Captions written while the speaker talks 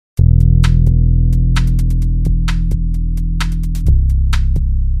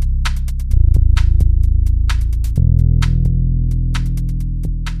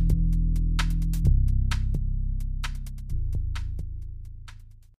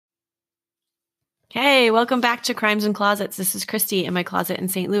Hey, welcome back to Crimes and Closets. This is Christy in my closet in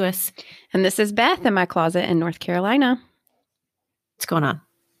St. Louis. And this is Beth in my closet in North Carolina. What's going on?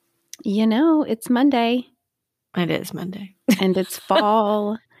 You know, it's Monday. It is Monday. And it's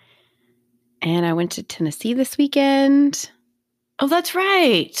fall. And I went to Tennessee this weekend. Oh, that's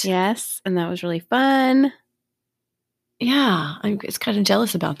right. Yes. And that was really fun. Yeah, I'm kind of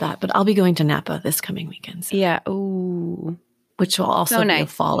jealous about that. But I'll be going to Napa this coming weekend. So. Yeah. Ooh. Which will also be a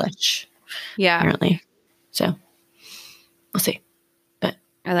fallish. Yeah. Apparently. So we'll see. But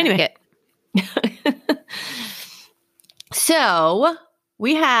I like it. So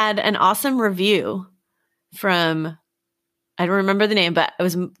we had an awesome review from, I don't remember the name, but it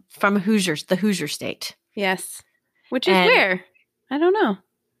was from Hoosiers, the Hoosier State. Yes. Which is where? I don't know.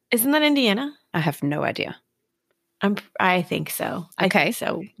 Isn't that Indiana? I have no idea. I think so. Okay.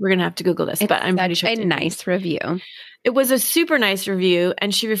 So we're going to have to Google this, but I'm pretty sure it's a nice review. It was a super nice review,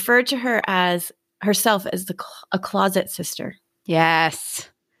 and she referred to herself as a closet sister. Yes.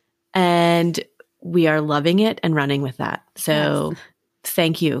 And we are loving it and running with that. So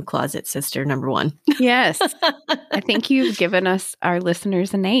Thank you, closet sister number one. Yes. I think you've given us, our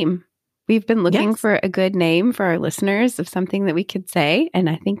listeners, a name. We've been looking for a good name for our listeners of something that we could say, and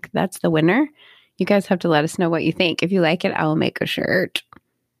I think that's the winner. You guys have to let us know what you think. If you like it, I'll make a shirt.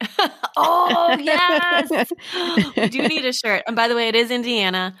 Oh, yes. We do need a shirt. And by the way, it is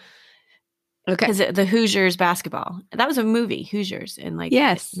Indiana. Okay. Because the Hoosiers basketball. That was a movie, Hoosiers, in the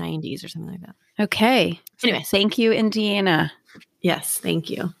 90s or something like that. Okay. Anyway. Thank you, Indiana. Yes,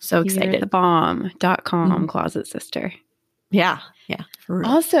 thank you. So excited. You're the bomb.com closet sister. Yeah. Yeah. For real.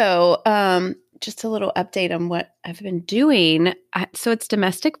 Also, just a little update on what I've been doing. So it's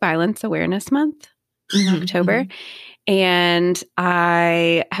Domestic Violence Awareness Month in October. And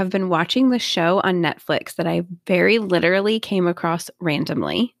I have been watching the show on Netflix that I very literally came across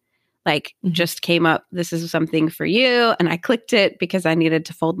randomly. Just came up, this is something for you. And I clicked it because I needed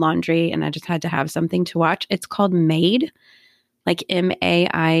to fold laundry and I just had to have something to watch. It's called Maid, like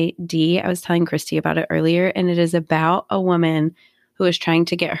M-A-I-D. I was telling Christy about it earlier. And it is about a woman who is trying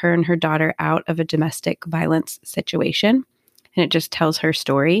to get her and her daughter out of a domestic violence situation. And it just tells her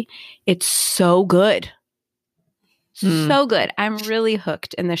story. It's so good. So good. I'm really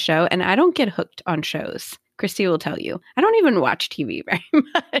hooked in the show. And I don't get hooked on shows. Christy will tell you. I don't even watch TV very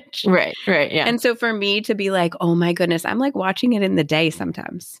much. Right, yeah. And so for me to be like, oh my goodness, I'm like watching it in the day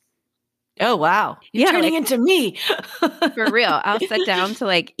sometimes. Oh, wow. You're turning into me. For real. I'll sit down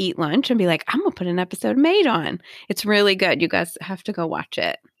to eat lunch and be like, I'm going to put an episode of Maid on. It's really good. You guys have to go watch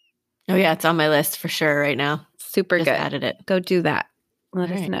it. Oh, yeah. It's on my list for sure right now. Super Just good. Added it. Go do that.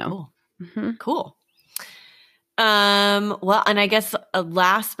 Let us know. Cool. Cool. Well, and I guess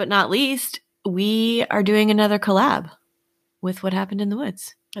last but not least, we are doing another collab with What Happened in the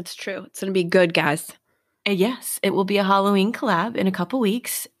Woods. That's true. It's going to be good, guys. Yes, it will be a Halloween collab in a couple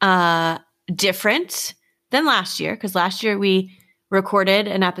weeks. Different than last year, because last year we recorded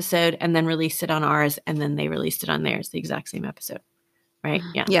an episode and then released it on ours, and then they released it on theirs, the exact same episode. Right?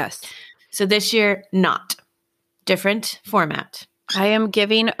 Yeah. Yes. So this year, not. Different format. I am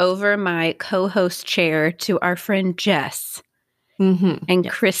giving over my co-host chair to our friend Jess. And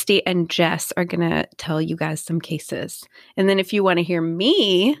Christy and Jess are going to tell you guys some cases. And then if you want to hear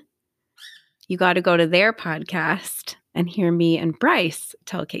me, you got to go to their podcast and hear me and Bryce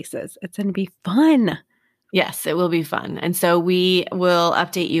tell cases. It's going to be fun. Yes, it will be fun. And so we will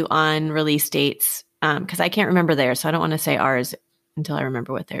update you on release dates because I can't remember theirs. So I don't want to say ours until I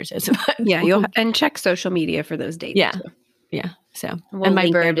remember what theirs is. Yeah, and check social media for those dates. Yeah. Too. Yeah. So, and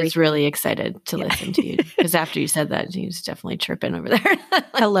my bird is really excited to listen to you because after you said that, he's definitely chirping over there.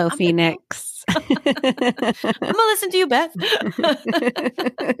 Hello, Phoenix. I'm going to listen to you, Beth.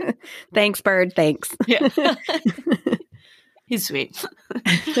 Thanks, bird. Thanks. Yeah. He's sweet.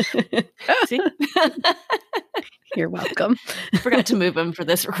 See? You're welcome. Forgot to move him for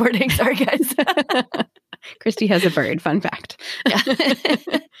this recording. Sorry, guys. Christy has a bird. Fun fact. Yeah.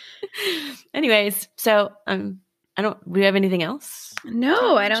 Anyways, so do we have anything else?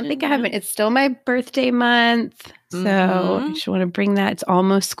 No, I don't think I have it. It's still my birthday month. So I just want to bring that. It's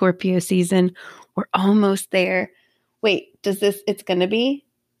almost Scorpio season. We're almost there. Wait, it's going to be?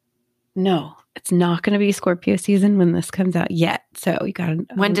 No, it's not going to be Scorpio season when this comes out yet. So you got to.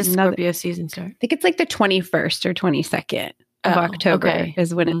 When does Scorpio season start? I think it's like the 21st or 22nd of October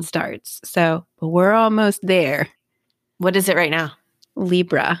is when it starts. So, but we're almost there. What is it right now?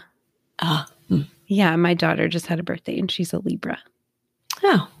 Libra. Yeah, my daughter just had a birthday and she's a Libra.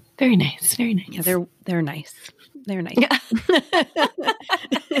 Oh, Very nice. Very nice. Yeah, they're nice. They're nice. Yeah.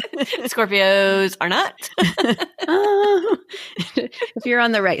 Scorpios are not. If you're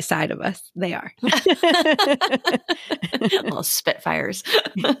on the right side of us, they are. Little spitfires.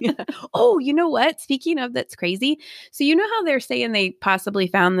 Yeah. Oh, you know what? Speaking of, that's crazy. So you know how they're saying they possibly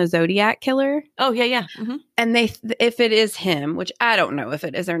found the Zodiac killer? Oh, yeah. Mm-hmm. And if it is him, which I don't know if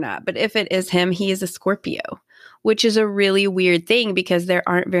it is or not, but if it is him, he is a Scorpio, which is a really weird thing because there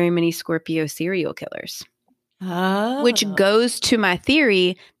aren't very many Scorpio serial killers. Oh. Which goes to my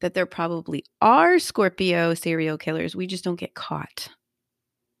theory that there probably are Scorpio serial killers. We just don't get caught.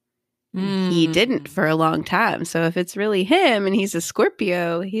 He didn't for a long time. So if it's really him and he's a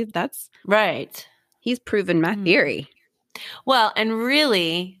Scorpio, that's right. He's proven my theory. Well, and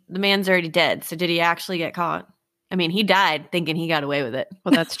really, the man's already dead. So did he actually get caught? I mean, he died thinking he got away with it.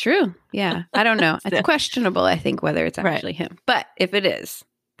 Well, that's true. Yeah. I don't know. It's questionable, I think, whether it's actually him. But if it is,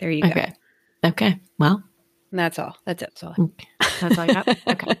 there you go. Okay. Well. And that's all. That's it. That's all. That's all you got?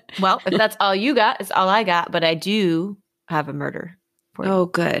 Okay. Well, if that's all you got, it's all I got. But I do have a murder for you. Oh,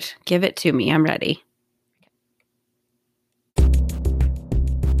 good. Give it to me. I'm ready.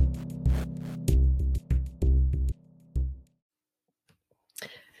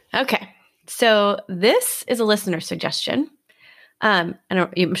 Okay. So this is a listener suggestion. I'm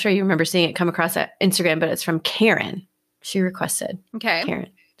sure you remember seeing it come across at Instagram, but it's from Karen. She requested. Okay. Karen.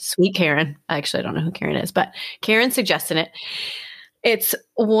 Sweet Karen. Actually, I don't know who Karen is, but Karen suggested it. It's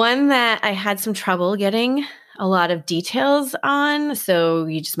one that I had some trouble getting a lot of details on, so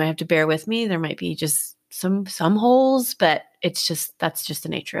you just might have to bear with me. There might be just some holes, but that's just the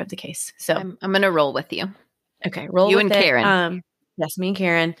nature of the case. So I'm going to roll with you. Okay, roll you with and it. Karen. Yes, me and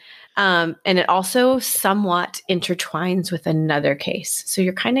Karen. And it also somewhat intertwines with another case. So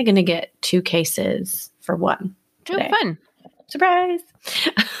you're kind of going to get two cases for one today. Oh, fun. Surprise.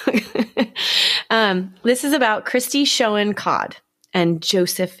 This is about Christy Schoen Codd and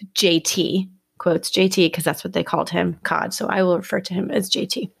Joseph JT, quotes JT because that's what they called him, Codd. So I will refer to him as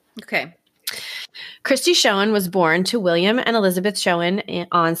JT. Okay. Christy Schoen was born to William and Elizabeth Schoen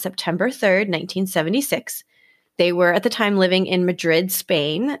on September 3rd, 1976. They were at the time living in Madrid,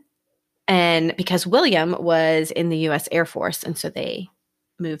 Spain, and because William was in the U.S. Air Force, and so they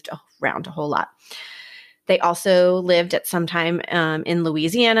moved around a whole lot. They also lived at some time in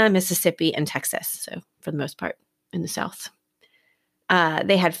Louisiana, Mississippi, and Texas. So for the most part in the South.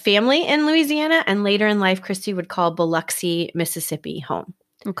 They had family in Louisiana, and later in life, Christy would call Biloxi, Mississippi home.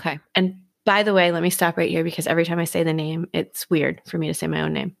 Okay. And by the way, let me stop right here because every time I say the name, it's weird for me to say my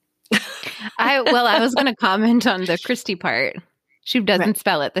own name. I was going to comment on the Christy part. She doesn't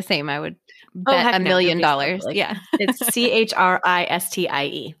spell it the same. I would bet $1 million. Yeah. It's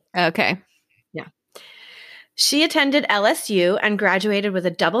CHRISTIE. Okay. Yeah. She attended LSU and graduated with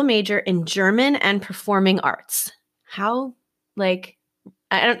a double major in German and performing arts. How,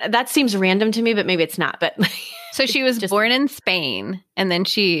 that seems random to me, but maybe it's not. But so she was born in Spain and then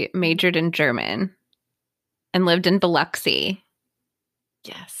she majored in German and lived in Biloxi.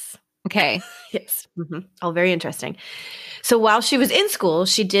 Yes. Okay. Yes. Mm-hmm. All very interesting. So while she was in school,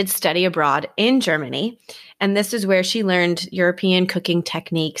 she did study abroad in Germany. And this is where she learned European cooking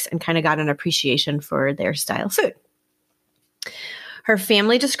techniques and kind of got an appreciation for their style of food. Her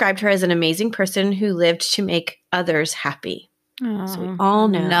family described her as an amazing person who lived to make others happy. Oh, so we all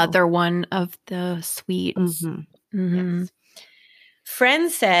know. Another one of the sweets. Mm-hmm. Mm-hmm. Yes.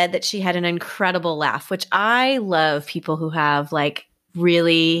 Friends said that she had an incredible laugh, which I love people who have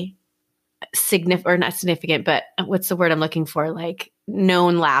really significant, or not significant, but what's the word I'm looking for?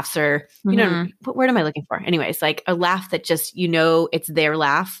 Known laughs, or, what word am I looking for? Anyways, a laugh that just, it's their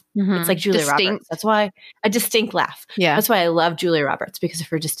laugh. Mm-hmm. It's like Julia Roberts. That's why a distinct laugh. Yeah. That's why I love Julia Roberts, because of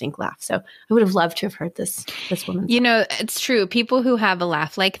her distinct laugh. So I would have loved to have heard this woman. It's true. People who have a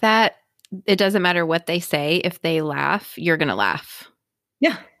laugh like that, it doesn't matter what they say. If they laugh, you're going to laugh.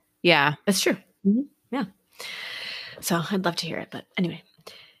 Yeah. Yeah. That's true. Mm-hmm. Yeah. So I'd love to hear it. But anyway.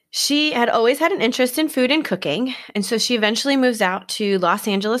 She had always had an interest in food and cooking, and so she eventually moves out to Los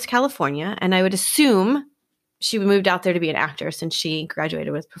Angeles, California, and I would assume she moved out there to be an actor since she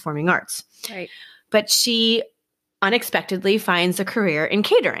graduated with performing arts. Right. But she unexpectedly finds a career in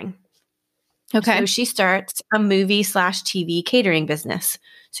catering. Okay. So she starts a movie/TV catering business.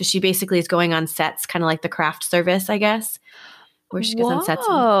 So she basically is going on sets, kind of like the craft service, I guess, where she goes on sets.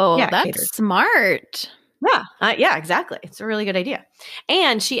 Oh, that's caters. Smart. Yeah, exactly. It's a really good idea.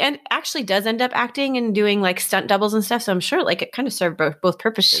 And she actually does end up acting and doing stunt doubles and stuff. So I'm sure it kind of served both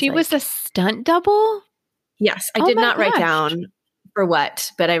purposes. She was a stunt double? Yes. I did not write down for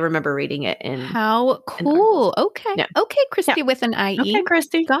what, but I remember reading it in. How cool. Okay. Yeah. Okay, Christy Yeah. with an IE. Okay,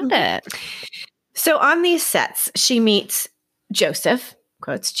 Christy. Got it. So on these sets, she meets Joseph,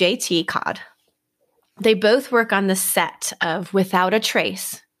 quotes, JT Codd. They both work on the set of Without a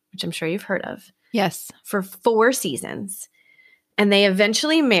Trace, which I'm sure you've heard of. Yes. For 4 seasons. And they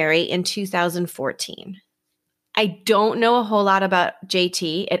eventually marry in 2014. I don't know a whole lot about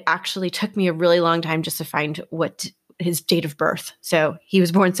JT. It actually took me a really long time just to find what his date of birth. So he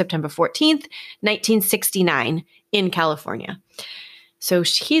was born September 14th, 1969 in California. So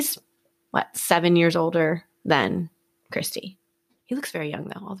he's, 7 years older than Christy. He looks very young,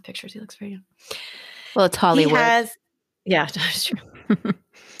 though. All the pictures, he looks very young. Well, it's Hollywood. Yeah, that's true.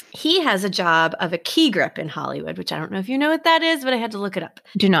 He has a job of a key grip in Hollywood, which I don't know if you know what that is, but I had to look it up.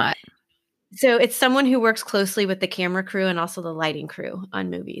 Do not. So it's someone who works closely with the camera crew and also the lighting crew on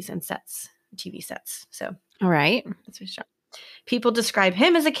movies and sets, TV sets. So, all right. That's his job. People describe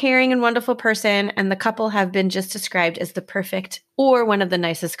him as a caring and wonderful person, and the couple have been just described as the perfect or one of the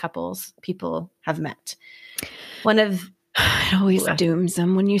nicest couples people have met. It always dooms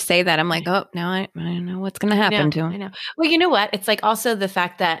them when you say that. I'm like, oh, now I know what's going to happen to him. I know. Well, you know what? It's like also the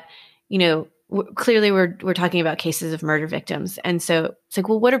fact that, clearly we're talking about cases of murder victims. And so it's like,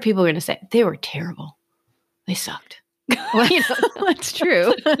 well, what are people going to say? They were terrible. They sucked. Well, that's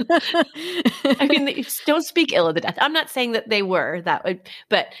true. I mean, they don't speak ill of the death. I'm not saying that they were that way,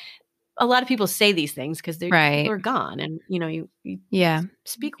 but a lot of people say these things because they're gone and, you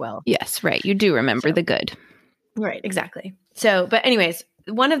speak well. Yes, right. You do remember the good. Right, exactly. So, but anyways,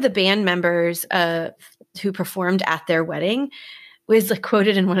 one of the band members who performed at their wedding was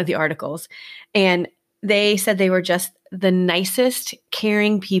quoted in one of the articles, and they said they were just the nicest,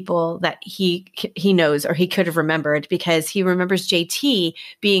 caring people that he knows or he could have remembered, because he remembers JT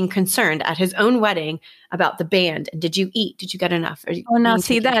being concerned at his own wedding about the band. And did you eat? Did you get enough? Now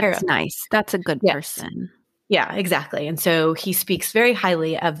see, that's nice. That's a good person. Yeah, exactly. And so he speaks very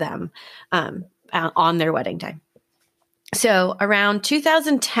highly of them on their wedding day. So around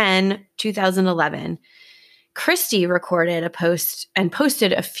 2010, 2011, Christy recorded a post and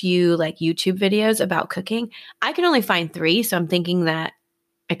posted a few YouTube videos about cooking. I can only find 3, so I'm thinking that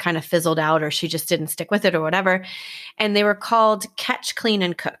it kind of fizzled out or she just didn't stick with it or whatever. And they were called Catch, Clean,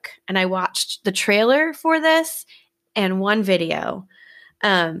 and Cook. And I watched the trailer for this and one video.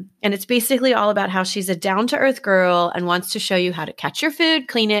 And it's basically all about how she's a down-to-earth girl and wants to show you how to catch your food,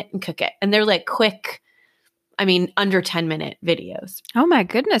 clean it, and cook it. And they're quick, under 10-minute videos. Oh my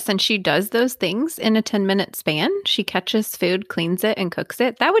goodness. And she does those things in a 10-minute span? She catches food, cleans it, and cooks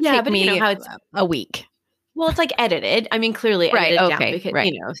it? That would take me a week. Well, it's edited. Clearly edited down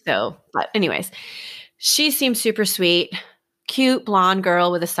because, so, but anyways, she seems super sweet, cute, blonde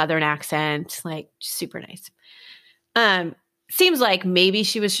girl with a Southern accent, super nice. Seems like maybe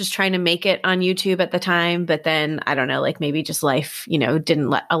she was just trying to make it on YouTube at the time, but then I don't know, maybe just life,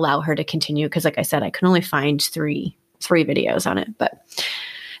 didn't allow her to continue. Cause like I said, I could only find three videos on it. But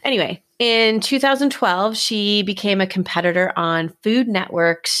anyway, in 2012, she became a competitor on Food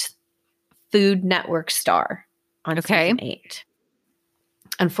Network Star on season 8.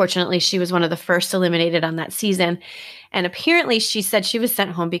 Unfortunately, she was one of the first eliminated on that season. And apparently she said she was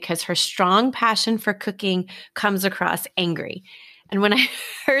sent home because her strong passion for cooking comes across angry. And when I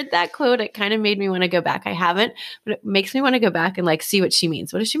heard that quote, it kind of made me want to go back. I haven't, but it makes me want to go back and see what she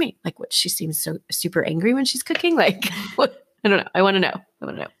means. What does she mean? What, she seems so super angry when she's cooking? What? I don't know. I want to know.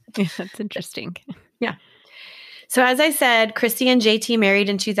 Yeah, that's interesting. Yeah. So as I said, Christy and JT married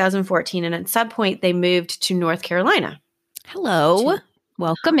in 2014. And at some point they moved to North Carolina. Hello.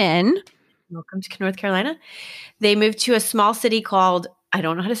 Welcome in. Welcome to North Carolina. They moved to a small city called, I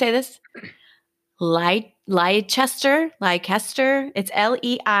don't know how to say this, Leicester. It's Leicester.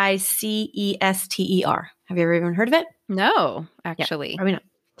 Have you ever even heard of it? No, actually. Yeah, probably not.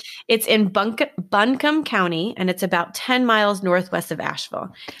 It's in Buncombe County, and it's about 10 miles northwest of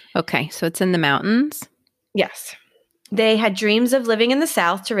Asheville. Okay, so it's in the mountains? Yes. They had dreams of living in the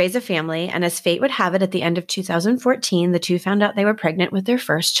South to raise a family, and as fate would have it, at the end of 2014, the two found out they were pregnant with their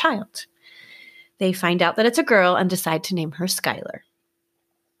first child. They find out that it's a girl and decide to name her Skylar.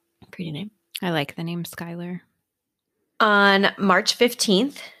 Pretty name. I like the name Skylar. On March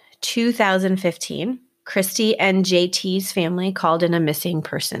 15th, 2015, Christy and JT's family called in a missing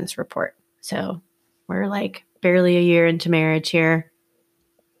persons report. So we're barely a year into marriage here,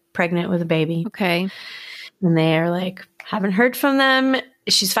 pregnant with a baby. Okay. And they're haven't heard from them.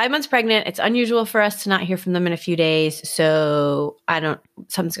 She's 5 months pregnant. It's unusual for us to not hear from them in a few days. So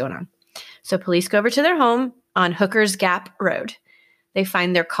something's going on. So police go over to their home on Hooker's Gap Road. They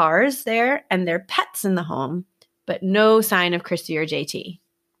find their cars there and their pets in the home, but no sign of Christy or JT.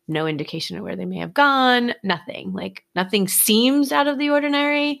 No indication of where they may have gone. Nothing. Like nothing seems out of the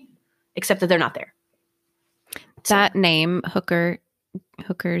ordinary, except that they're not there. That name,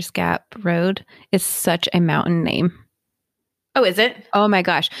 Hooker's Gap Road, is such a mountain name. Oh, is it? Oh my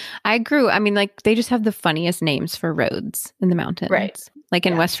gosh. They just have the funniest names for roads in the mountains. Right. Like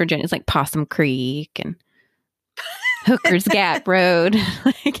in West Virginia, it's like Possum Creek and Hooker's Gap Road.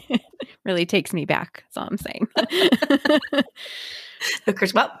 Like, it really takes me back. That's all I'm saying.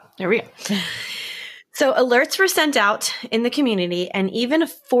 Hookers. Well, there we go. So alerts were sent out in the community, and even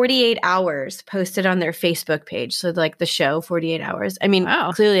 48 hours posted on their Facebook page. So like the show 48 hours. I mean,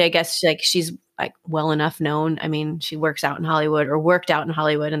 Clearly, I guess like she's like well enough known. I mean, she works out in Hollywood or worked out in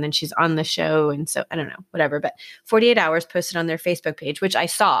Hollywood, and then she's on the show. And so I don't know, whatever. But 48 hours posted on their Facebook page, which I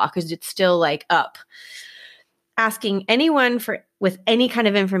saw because it's still like up, asking anyone with any kind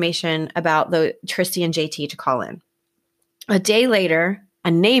of information about the Christy and JT to call in. A day later,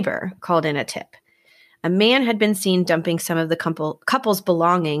 a neighbor called in a tip. A man had been seen dumping some of the couple's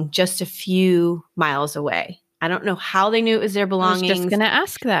belonging just a few miles away. I don't know how they knew it was their belongings. I was just going to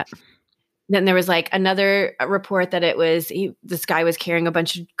ask that. Then there was like another report that it was this guy was carrying a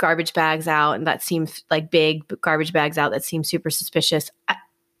bunch of garbage bags out, and that seemed like big garbage bags out that seemed super suspicious.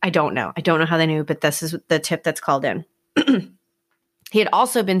 I don't know. I don't know how they knew, but this is the tip that's called in. He had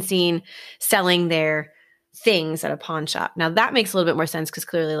also been seen selling their things at a pawn shop. Now that makes a little bit more sense because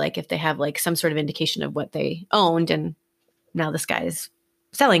clearly like if they have like some sort of indication of what they owned and now this guy is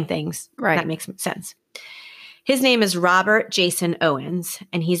selling things, right, that makes sense. His name is Robert Jason Owens,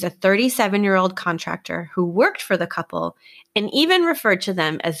 and he's a 37-year-old contractor who worked for the couple and even referred to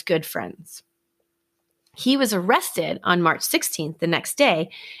them as good friends. He was arrested on March 16th, the next day,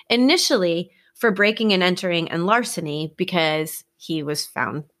 initially for breaking and entering and larceny because he was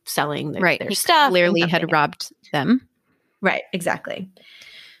found selling their stuff. Clearly had robbed them. Right, exactly.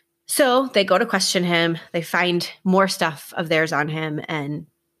 So they go to question him. They find more stuff of theirs on him, and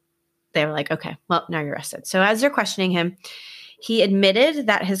they were like, okay, well, now you're arrested. So as they're questioning him, he admitted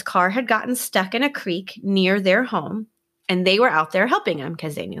that his car had gotten stuck in a creek near their home, and they were out there helping him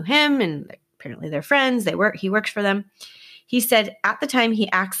because they knew him, and apparently they're friends. He worked for them. He said at the time he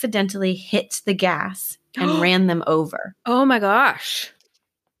accidentally hit the gas and ran them over. Oh my gosh.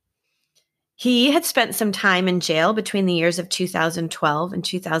 He had spent some time in jail between the years of 2012 and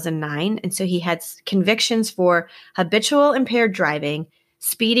 2009. And so he had convictions for habitual impaired driving,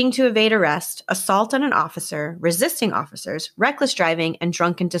 speeding to evade arrest, assault on an officer, resisting officers, reckless driving, and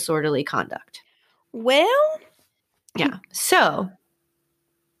drunken disorderly conduct. Well, yeah. So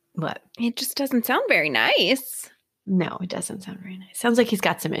what? It just doesn't sound very nice. No, it doesn't sound very nice. Sounds like he's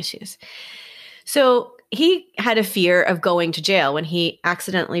got some issues. So he had a fear of going to jail when he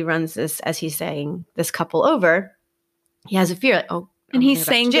accidentally runs this, as he's saying, this couple over. He has a fear. Like, and he's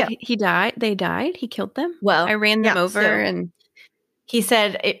saying that he died. They died. He killed them. Well, I ran them over, and he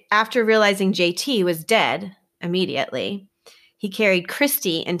said after realizing JT was dead immediately, he carried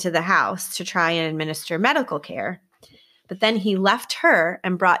Christy into the house to try and administer medical care. But then he left her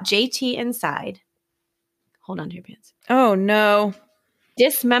and brought JT inside. Hold on to your pants. Oh no.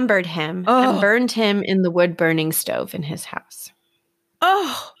 Dismembered him and burned him in the wood-burning stove in his house.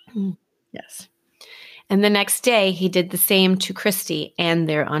 Oh. Yes. And the next day, he did the same to Christy and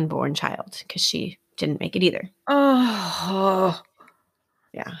their unborn child because she didn't make it either. Oh.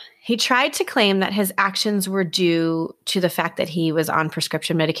 Yeah. He tried to claim that his actions were due to the fact that he was on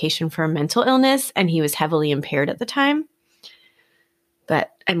prescription medication for a mental illness and he was heavily impaired at the time.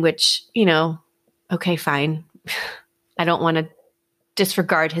 Okay, fine. I don't want to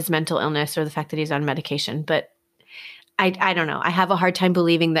disregard his mental illness or the fact that he's on medication, but I don't know. I have a hard time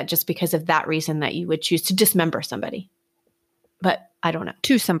believing that just because of that reason that you would choose to dismember somebody. But I don't know.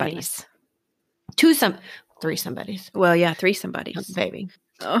 Two somebodies. Three somebodies. Well, yeah, three somebodies. Baby.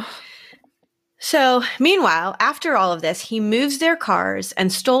 Oh. So, meanwhile, after all of this, he moves their cars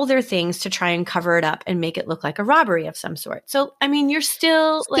and stole their things to try and cover it up and make it look like a robbery of some sort. So, I mean, you're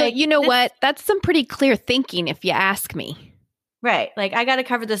still like... You know what? That's some pretty clear thinking if you ask me. Right. Like, I got to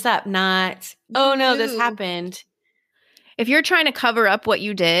cover this up, not, oh no, this happened. If you're trying to cover up what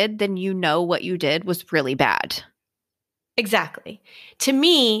you did, then you know what you did was really bad. Exactly. To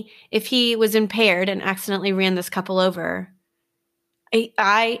me, if he was impaired and accidentally ran this couple over,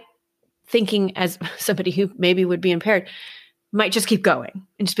 I thinking as somebody who maybe would be impaired, might just keep going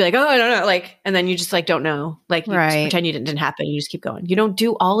and just be like, oh, I don't know. Like, and then you just like, don't know. Like, you just pretend you didn't happen. You just keep going. You don't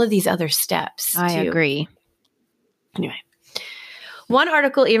do all of these other steps. I agree. Anyway. One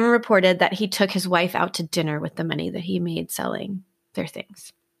article even reported that he took his wife out to dinner with the money that he made selling their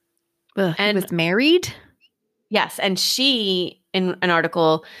things. And he was married? Yes. And she, in an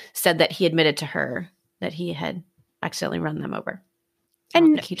article, said that he admitted to her that he had accidentally run them over.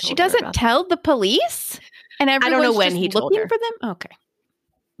 And she doesn't tell the police? And I don't know when just he told looking her. for them? Okay.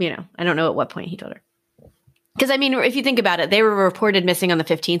 I don't know at what point he told her. Because, I mean, if you think about it, they were reported missing on the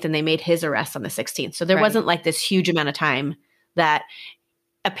 15th and they made his arrest on the 16th. So there wasn't like this huge amount of time that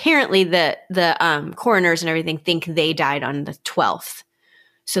apparently the coroners and everything think they died on the 12th.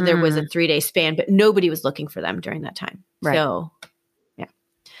 So there was a 3-day span, but nobody was looking for them during that time. Right. So, yeah.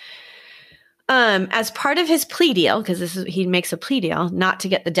 As part of his plea deal, because he makes a plea deal not to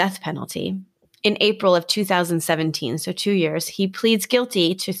get the death penalty, in April of 2017, so 2 years, he pleads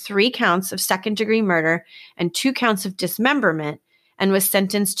guilty to 3 counts of second-degree murder and 2 counts of dismemberment and was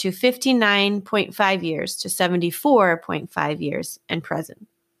sentenced to 59.5 years to 74.5 years in prison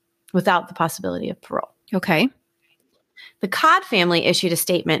without the possibility of parole. Okay. The Codd family issued a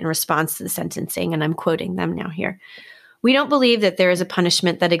statement in response to the sentencing, and I'm quoting them now here. We don't believe that there is a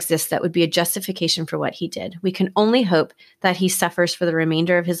punishment that exists that would be a justification for what he did. We can only hope that he suffers for the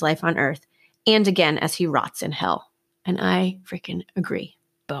remainder of his life on earth and again as he rots in hell. And I freaking agree.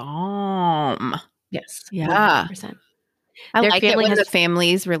 Bomb. Yes. Yeah. 100%. I like it when the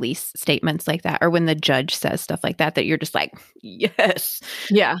families release statements like that, or when the judge says stuff like that you're just like, yes.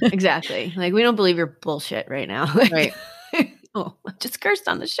 Yeah, exactly. Like, we don't believe your bullshit right now. Right. Oh, I just cursed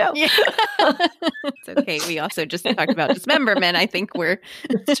on the show. Yeah. It's okay. We also just talked about dismemberment. I think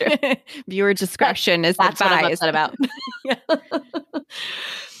viewer discretion is that's advised. What I'm upset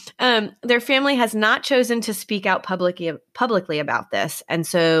about. Their family has not chosen to speak out publicly about this. And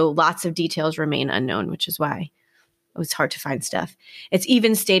so lots of details remain unknown, which is why it was hard to find stuff. It's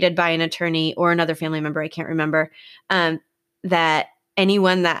even stated by an attorney or another family member, I can't remember, that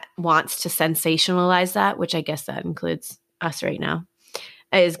anyone that wants to sensationalize that, which I guess that includes us right now,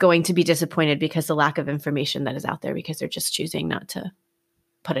 is going to be disappointed because the lack of information that is out there, because they're just choosing not to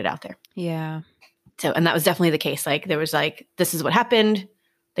put it out there. Yeah. So, and that was definitely the case. Like, there was like, this is what happened.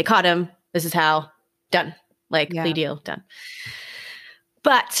 They caught him. This is how. Done. Plea deal. Done.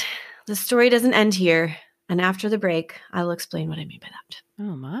 But the story doesn't end here. And after the break, I will explain what I mean by that.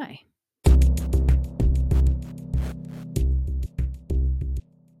 Oh, my.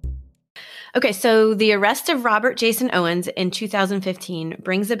 Okay, so the arrest of Robert Jason Owens in 2015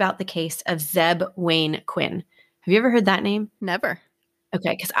 brings about the case of Zeb Wayne Quinn. Have you ever heard that name? Never.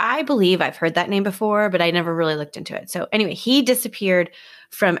 Okay, because I believe I've heard that name before, but I never really looked into it. So anyway, he disappeared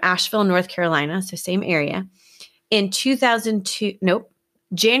from Asheville, North Carolina, so same area, in January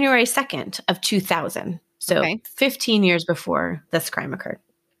 2nd of 2000. So 15 years before this crime occurred.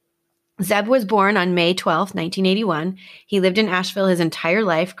 Zeb was born on May 12th, 1981. He lived in Asheville his entire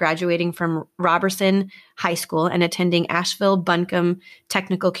life, graduating from Robertson High School and attending Asheville Buncombe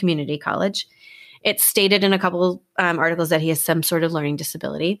Technical Community College. It's stated in a couple articles that he has some sort of learning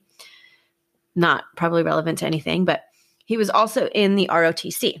disability. Not probably relevant to anything, but he was also in the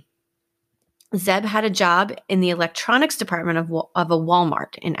ROTC. Zeb had a job in the electronics department of a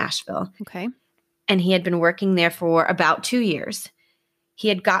Walmart in Asheville. Okay. And he had been working there for about 2 years. He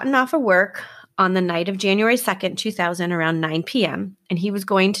had gotten off of work on the night of January 2nd, 2000, around 9 p.m., and he was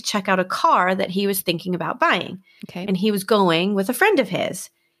going to check out a car that he was thinking about buying. Okay. And he was going with a friend of his,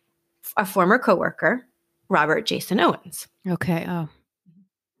 a former coworker, Robert Jason Owens. Okay. Oh.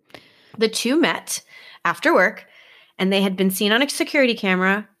 The two met after work, and they had been seen on a security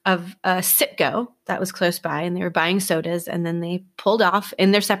camera of a Citgo that was close by, and they were buying sodas, and then they pulled off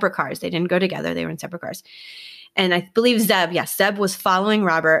in their separate cars. They didn't go together. They were in separate cars. And I believe Zeb was following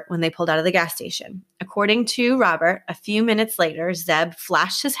Robert when they pulled out of the gas station. According to Robert, a few minutes later, Zeb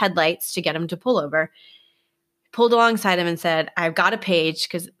flashed his headlights to get him to pull over, pulled alongside him and said, I've got a page,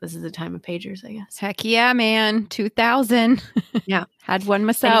 because this is the time of pagers, I guess. Heck yeah, man. 2000. Yeah. Had one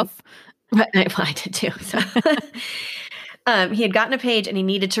myself. I did too. So. He had gotten a page and he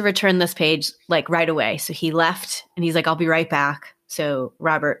needed to return this page like right away. So he left and he's like, I'll be right back. So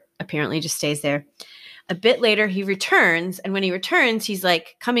Robert apparently just stays there. A bit later, he returns. And when he returns, he's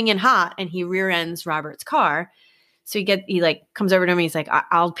like coming in hot and he rear ends Robert's car. So he like comes over to him and he's like,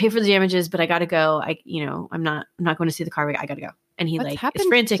 I'll pay for the damages, but I got to go. I'm not going to see the car. I got to go. And he What's is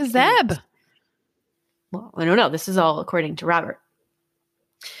frantic. To Zeb? Well, I don't know. This is all according to Robert.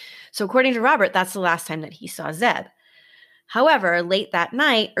 So according to Robert, that's the last time that he saw Zeb. However, late that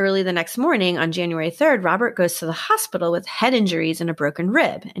night, early the next morning on January 3rd, Robert goes to the hospital with head injuries and a broken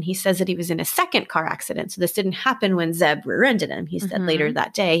rib. And he says that he was in a second car accident. So this didn't happen when Zeb rear-ended him. He said later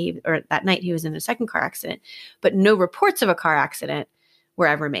that day or that night he was in a second car accident. But no reports of a car accident were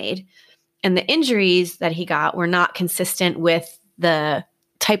ever made. And the injuries that he got were not consistent with the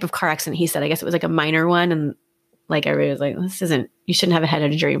type of car accident he said. I guess it was like a minor one. And like everybody was like, this isn't, you shouldn't have a head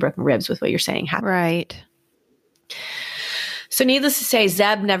injury and broken ribs with what you're saying happened. Right. So needless to say,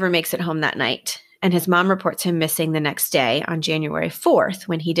 Zeb never makes it home that night. And his mom reports him missing the next day on January 4th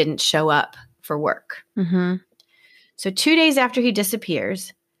when he didn't show up for work. Mm-hmm. So 2 days after he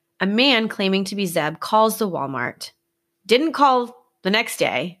disappears, a man claiming to be Zeb calls the Walmart. Didn't call the next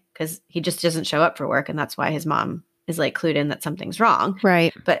day because he just doesn't show up for work. And that's why his mom is like clued in that something's wrong.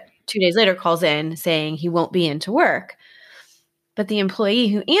 Right. But 2 days later calls in saying he won't be in to work. But the employee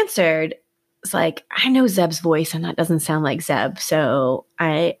who answered was like, I know Zeb's voice and that doesn't sound like Zeb. So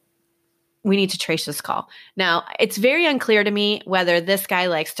we need to trace this call. Now, it's very unclear to me whether this guy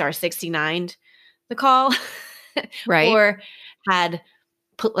like star 69'd the call Right. or had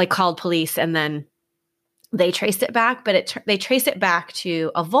like called police and then they traced it back, but they traced it back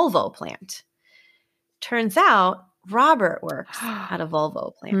to a Volvo plant. Turns out Robert works at a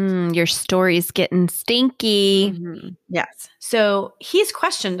Volvo plant. Your story's getting stinky. Mm-hmm. Yes. So he's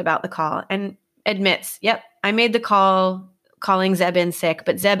questioned about the call and admits, yep, I made the call calling Zeb in sick,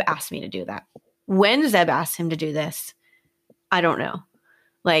 but Zeb asked me to do that. When Zeb asked him to do this, I don't know.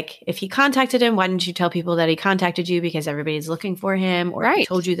 Like, if he contacted him, why didn't you tell people that he contacted you because everybody's looking for him? Or if he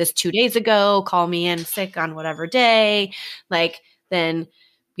told you this 2 days ago, call me in sick on whatever day. Like, then,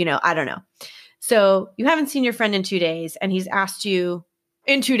 I don't know. So you haven't seen your friend in 2 days and he's asked you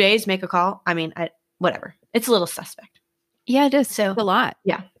in 2 days, make a call. I mean, whatever. It's a little suspect. Yeah, it is. So, a lot.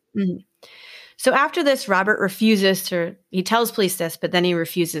 Yeah. Mm-hmm. So after this, Robert he tells police this, but then he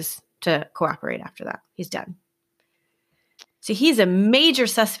refuses to cooperate after that. He's done. So he's a major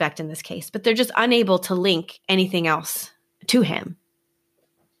suspect in this case, but they're just unable to link anything else to him.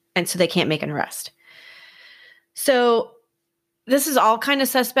 And so they can't make an arrest. So this is all kind of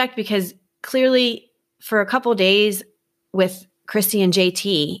suspect because clearly for a couple days with Christy and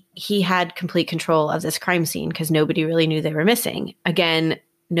JT, he had complete control of this crime scene because nobody really knew they were missing. Again,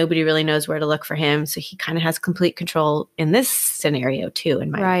 nobody really knows where to look for him. So he kind of has complete control in this scenario too, in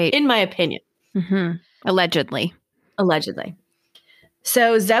my opinion. Mm-hmm. Allegedly.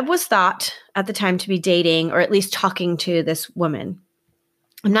 So Zeb was thought at the time to be dating or at least talking to this woman.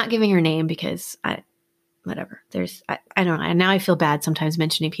 I'm not giving her name because I don't know. And now I feel bad sometimes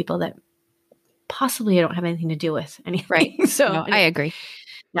mentioning people that possibly I don't have anything to do with anything. Right. So I agree.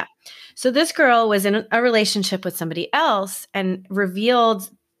 Yeah. So this girl was in a relationship with somebody else and revealed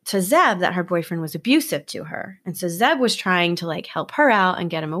to Zeb that her boyfriend was abusive to her. And so Zeb was trying to like help her out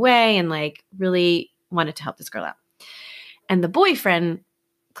and get him away and like really wanted to help this girl out. And the boyfriend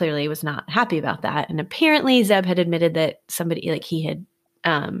clearly was not happy about that. And apparently Zeb had admitted that somebody like he had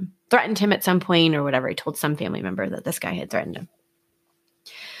threatened him at some point or whatever. He told some family member that this guy had threatened him.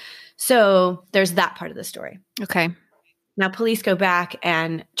 So there's that part of the story. Okay. Now police go back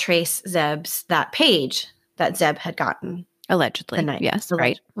and trace that page that Zeb had gotten. Allegedly. The night. Yes.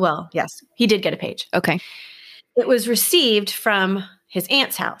 Right. Well, yes, he did get a page. Okay. It was received from his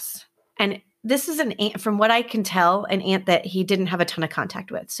aunt's house. And this is an aunt, from what I can tell, an aunt that he didn't have a ton of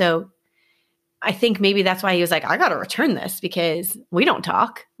contact with. So I think maybe that's why he was like, I got to return this because we don't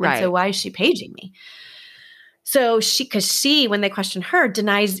talk. Right. And so why is she paging me? So she, when they questioned her,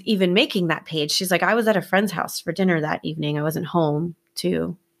 denies even making that page. She's like, I was at a friend's house for dinner that evening. I wasn't home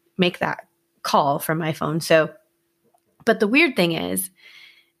to make that call from my phone. So, but the weird thing is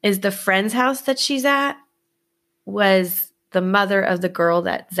the friend's house that she's at was the mother of the girl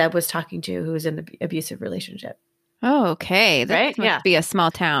that Zeb was talking to who was in the abusive relationship. Oh, okay. That must be a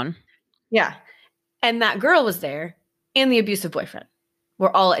small town. Yeah. And that girl was there and the abusive boyfriend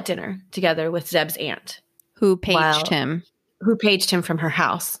were all at dinner together with Zeb's aunt. Who paged him. Who paged him from her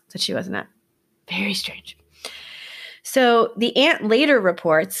house that she wasn't at. Very strange. So the aunt later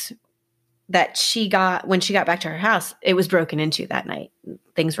reports that when she got back to her house, it was broken into that night.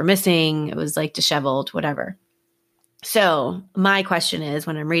 Things were missing. It was like disheveled, whatever. So my question is,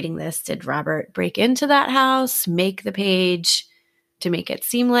 when I'm reading this, did Robert break into that house, make the page to make it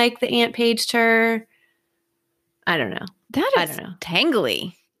seem like the aunt paged her? I don't know. I don't know.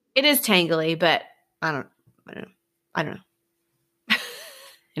 Tangly. It is tangly, but I don't know.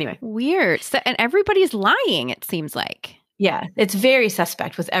 Anyway. Weird. So, and everybody's lying, it seems like. Yeah. It's very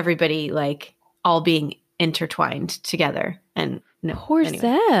suspect with everybody like all being intertwined together. And no. Poor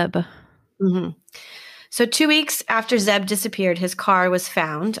Zeb. Mm-hmm. So 2 weeks after Zeb disappeared, his car was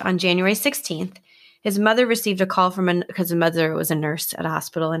found on January 16th. His mother received a call because his mother was a nurse at a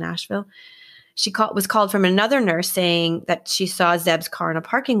hospital in Asheville. She was called from another nurse saying that she saw Zeb's car in a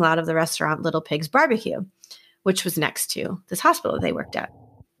parking lot of the restaurant Little Pig's Barbecue, which was next to this hospital they worked at.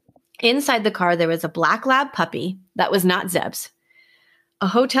 Inside the car, there was a black lab puppy that was not Zeb's, a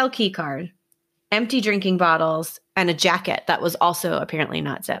hotel key card, empty drinking bottles, and a jacket that was also apparently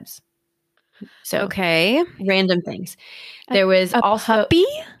not Zeb's. So Okay. random things. There was A also puppy?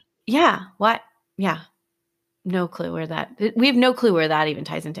 Yeah. What? Yeah. No clue where that. We have no clue where that even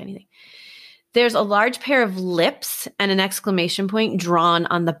ties into anything. There's a large pair of lips and an exclamation point drawn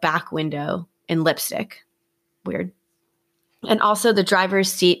on the back window in lipstick. Weird. And also the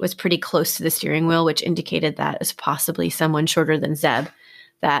driver's seat was pretty close to the steering wheel, which indicated that it was possibly someone shorter than Zeb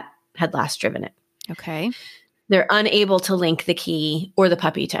that had last driven it. Okay. They're unable to link the key or the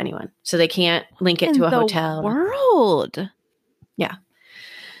puppy to anyone. So they can't link it to a hotel. World. Yeah.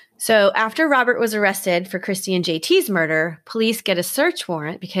 So after Robert was arrested for Christy and JT's murder, police get a search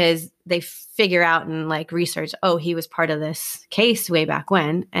warrant because they figure out and like research, oh, he was part of this case way back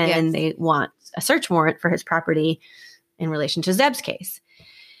when. And they want a search warrant for his property in relation to Zeb's case.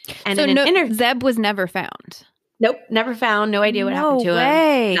 And so Zeb was never found. Nope, never found. No idea what happened to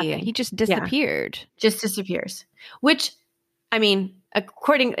him. Nothing. He just disappeared. Yeah, just disappears. Which, I mean,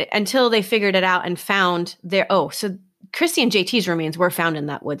 until they figured it out and found so Christy and JT's remains were found in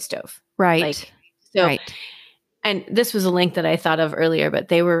that wood stove. Right. Right. And this was a link that I thought of earlier, but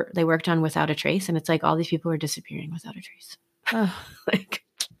they worked on Without a Trace, and it's like all these people are disappearing without a trace.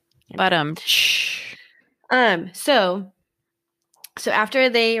 So after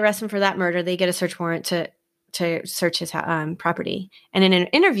they arrest him for that murder, they get a search warrant to search his property. And in an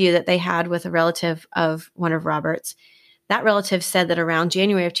interview that they had with a relative of one of Robert's, that relative said that around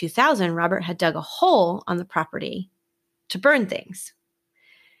January of 2000, Robert had dug a hole on the property to burn things.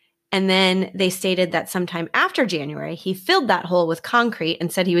 And then they stated that sometime after January, he filled that hole with concrete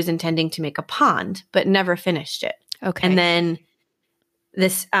and said he was intending to make a pond, but never finished it. Okay. And then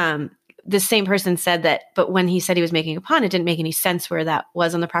this same person said that, but when he said he was making a pond, it didn't make any sense where that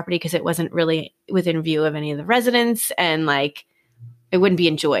was on the property because it wasn't really within view of any of the residents and like it wouldn't be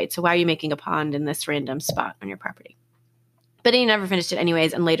enjoyed. So why are you making a pond in this random spot on your property? But he never finished it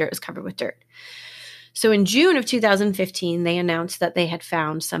anyways, and later it was covered with dirt. So in June of 2015, they announced that they had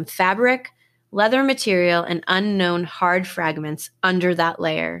found some fabric, leather material, and unknown hard fragments under that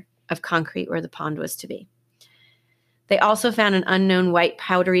layer of concrete where the pond was to be. They also found an unknown white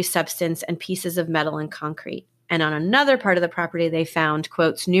powdery substance and pieces of metal and concrete. And on another part of the property, they found,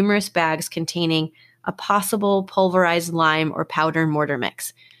 quotes, numerous bags containing a possible pulverized lime or powder mortar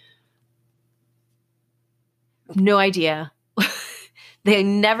mix. No idea. They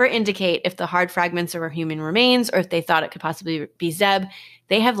never indicate if the hard fragments are human remains or if they thought it could possibly be Zeb.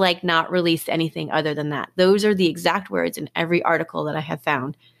 They have like not released anything other than that. Those are the exact words in every article that I have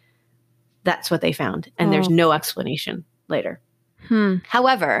found. That's what they found. And there's no explanation later.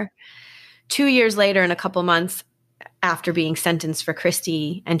 However, 2 years later and a couple months after being sentenced for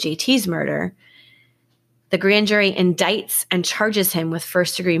Christy and JT's murder, the grand jury indicts and charges him with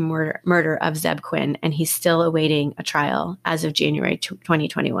first-degree murder of Zeb Quinn, and he's still awaiting a trial as of January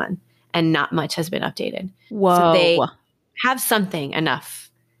 2021, and not much has been updated. Whoa. So they have something enough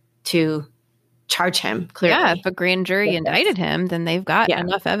to charge him, clearly. Yeah, if a grand jury indicted him, then they've got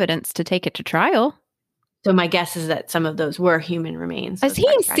enough evidence to take it to trial. So my guess is that some of those were human remains. Is he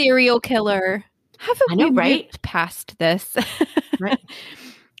a serial killer? Haven't we moved past this? Right.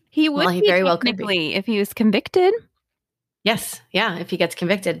 He would be very well could be if he was convicted. Yes. Yeah. If he gets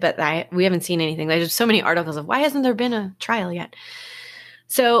convicted, but we haven't seen anything. There's so many articles of why hasn't there been a trial yet?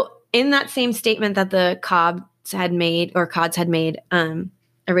 So in that same statement that the Cods had made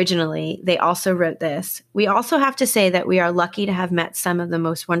originally, they also wrote this. We also have to say that we are lucky to have met some of the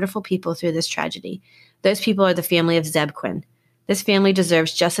most wonderful people through this tragedy. Those people are the family of Zeb Quinn. This family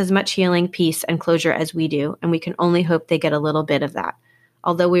deserves just as much healing, peace, and closure as we do, and we can only hope they get a little bit of that.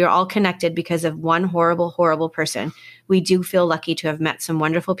 Although we are all connected because of one horrible, horrible person, we do feel lucky to have met some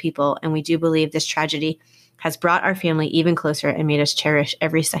wonderful people, and we do believe this tragedy has brought our family even closer and made us cherish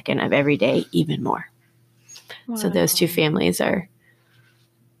every second of every day even more. Wow. So those two families are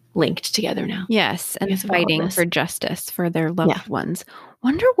linked together now. Yes, and fighting for justice for their loved ones.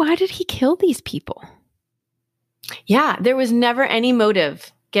 Wonder why did he kill these people? Yeah, there was never any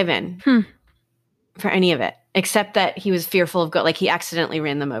motive given for any of it. Except that he was fearful of he accidentally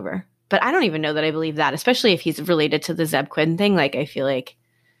ran them over. But I don't even know that I believe that, especially if he's related to the Zeb Quinn thing. Like, I feel like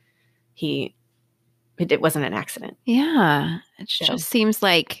it wasn't an accident. Yeah. It just seems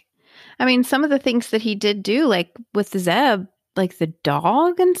like, I mean, some of the things that he did do, like with the Zeb, like the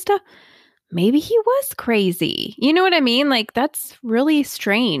dog and stuff, maybe he was crazy. You know what I mean? Like, that's really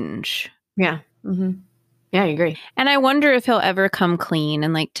strange. Yeah. Mm-hmm. Yeah, I agree. And I wonder if he'll ever come clean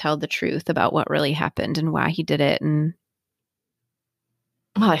and tell the truth about what really happened and why he did it. And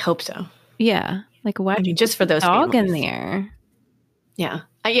well, I hope so. Yeah, why? I mean, just for those dog families. In there. Yeah,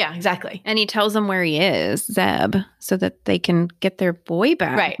 Yeah, exactly. And he tells them where he is, Zeb, so that they can get their boy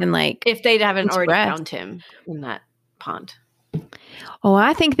back. Right. And like, if they haven't already rest. found him in that pond. Oh,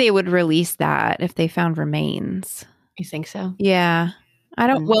 I think they would release that if they found remains. You think so? Yeah. I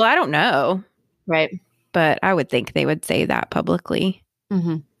don't know. Right. But I would think they would say that publicly,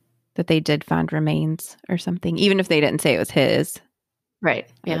 Mm-hmm. that they did find remains or something, even if they didn't say it was his. Right.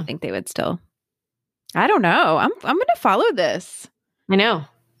 I Yeah. would think they would still. I don't know. I'm going to follow this. I know.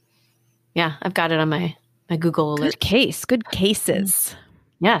 Yeah, I've got it on my Google alert. Good cases.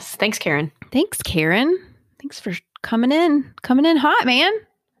 Yes. Thanks, Karen. Thanks, Karen. Thanks for coming in hot, man.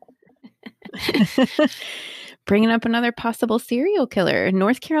 Bringing up another possible serial killer.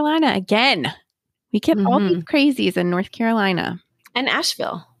 North Carolina again. We get all these crazies in North Carolina. And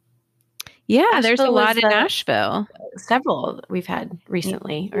Asheville. Yeah, Asheville there's a lot in Asheville. Several we've had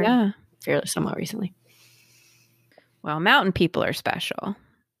recently. Or fairly somewhat recently. Well, mountain people are special.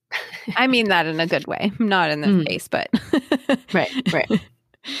 I mean that in a good way. Not in this case, but. Right.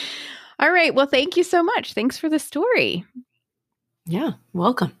 All right. Well, thank you so much. Thanks for the story. Yeah.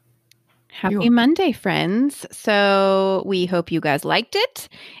 Welcome. Happy Monday, friends. So we hope you guys liked it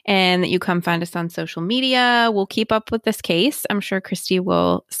and that you come find us on social media. We'll keep up with this case. I'm sure Christy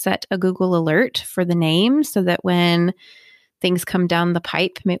will set a Google alert for the name so that when things come down the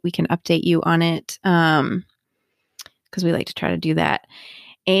pipe, we can update you on it, because we like to try to do that.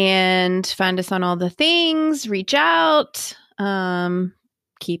 And find us on all the things. Reach out.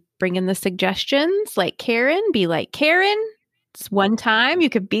 Keep bringing the suggestions. Like Karen. Be like Karen. It's one time you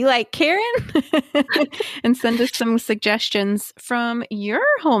could be like Karen and send us some suggestions from your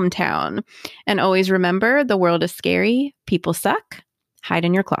hometown. And always remember, the world is scary. People suck. Hide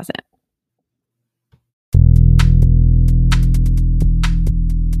in your closet.